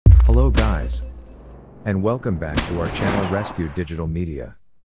Hello guys, and welcome back to our channel Rescue Digital Media.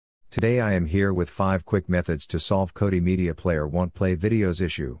 Today I am here with 5 quick methods to solve Kodi Media Player won't play videos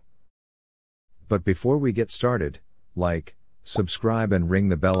issue. But before we get started, like, subscribe and ring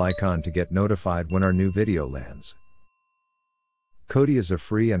the bell icon to get notified when our new video lands. Kodi is a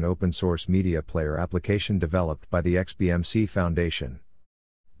free and open source media player application developed by the XBMC Foundation.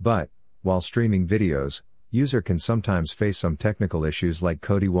 But, while streaming videos, user can sometimes face some technical issues like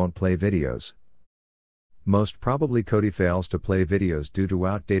Kodi won't play videos. Most probably Kodi fails to play videos due to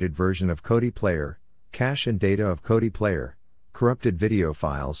outdated version of Kodi Player, cache and data of Kodi Player, corrupted video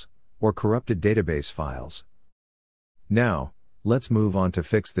files, or corrupted database files. Now, let's move on to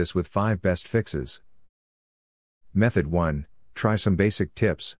fix this with 5 best fixes. Method 1. Try some basic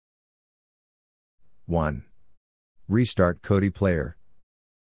tips. 1. Restart Kodi Player.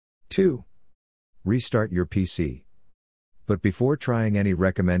 2. Restart your PC. But before trying any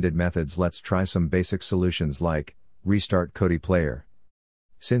recommended methods, let's try some basic solutions like restart Kodi Player.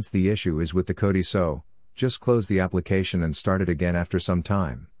 Since the issue is with the Kodi, so just close the application and start it again after some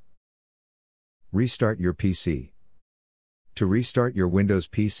time. Restart your PC. To restart your Windows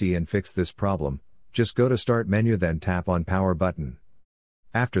PC and fix this problem, just go to Start menu, then tap on Power button.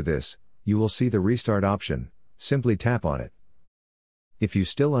 After this, you will see the restart option. Simply tap on it. If you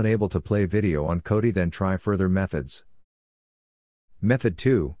still unable to play video on Kodi, then try further methods. Method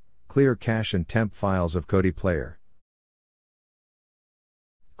 2. Clear cache and temp files of Kodi Player.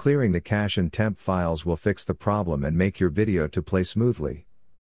 Clearing the cache and temp files will fix the problem and make your video to play smoothly.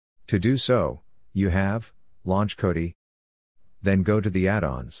 To do so, you have, launch Kodi. Then go to the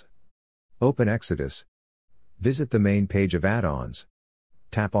add-ons. Open Exodus. Visit the main page of add-ons.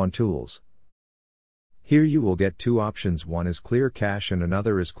 Tap on Tools. Here you will get 2 options, one is Clear Cache and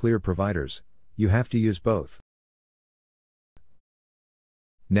another is Clear Providers. You have to use both.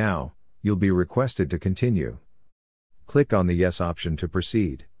 Now, you'll be requested to continue. Click on the Yes option to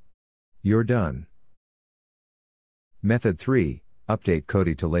proceed. You're done. Method 3. Update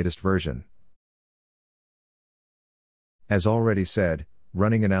Kodi to latest version. As already said,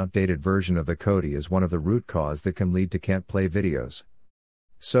 running an outdated version of the Kodi is one of the root cause that can lead to can't play videos.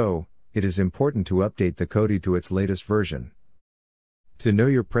 So, it is important to update the Kodi to its latest version. To know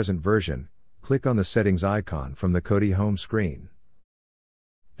your present version, click on the settings icon from the Kodi home screen.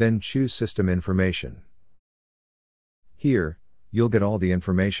 Then choose System Information. Here, you'll get all the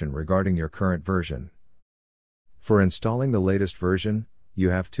information regarding your current version. For installing the latest version, you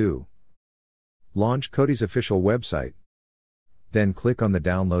have to launch Kodi's official website. Then click on the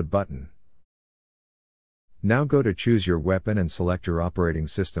download button. Now go to choose your weapon and select your operating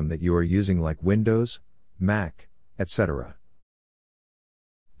system that you are using, like Windows, Mac, etc.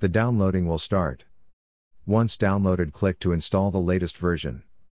 The downloading will start. Once downloaded, click to install the latest version.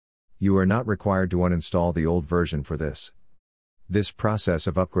 You are not required to uninstall the old version for this. This process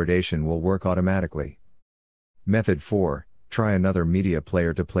of upgradation will work automatically. Method 4. Try another media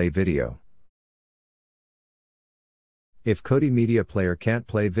player to play video. If Kodi Media Player can't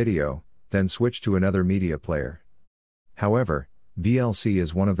play video, then switch to another media player. However, VLC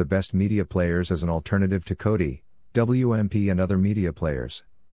is one of the best media players as an alternative to Kodi, WMP and other media players.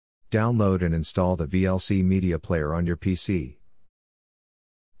 Download and install the VLC media player on your PC.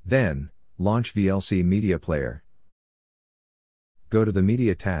 Then, launch VLC media player. Go to the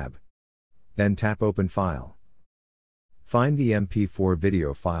Media tab. Then tap Open File. Find the MP4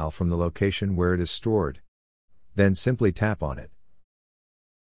 video file from the location where it is stored. Then simply tap on it.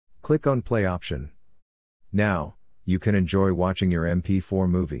 Click on Play option. Now, you can enjoy watching your MP4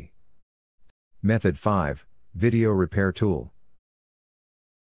 movie. Method 5. Video Repair Tool.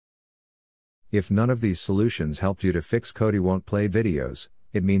 If none of these solutions helped you to fix Kodi won't play videos,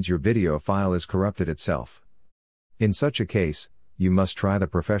 it means your video file is corrupted itself. In such a case, you must try the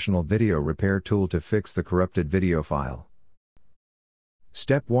Professional Video Repair Tool to fix the corrupted video file.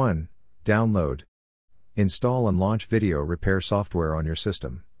 Step 1. Download. Install and launch video repair software on your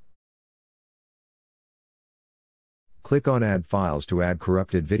system. Click on Add Files to add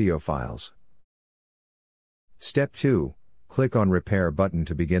corrupted video files. Step 2. Click on Repair button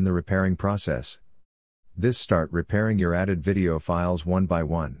to begin the repairing process. This start repairing your added video files one by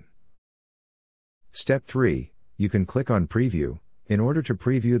one. Step 3. You can click on Preview, in order to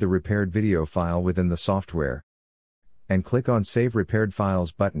preview the repaired video file within the software. And click on Save Repaired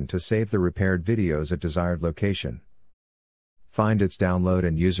Files button to save the repaired videos at desired location. Find its download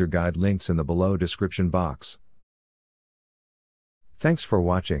and user guide links in the below description box. Thanks for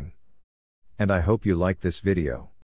watching. And I hope you liked this video.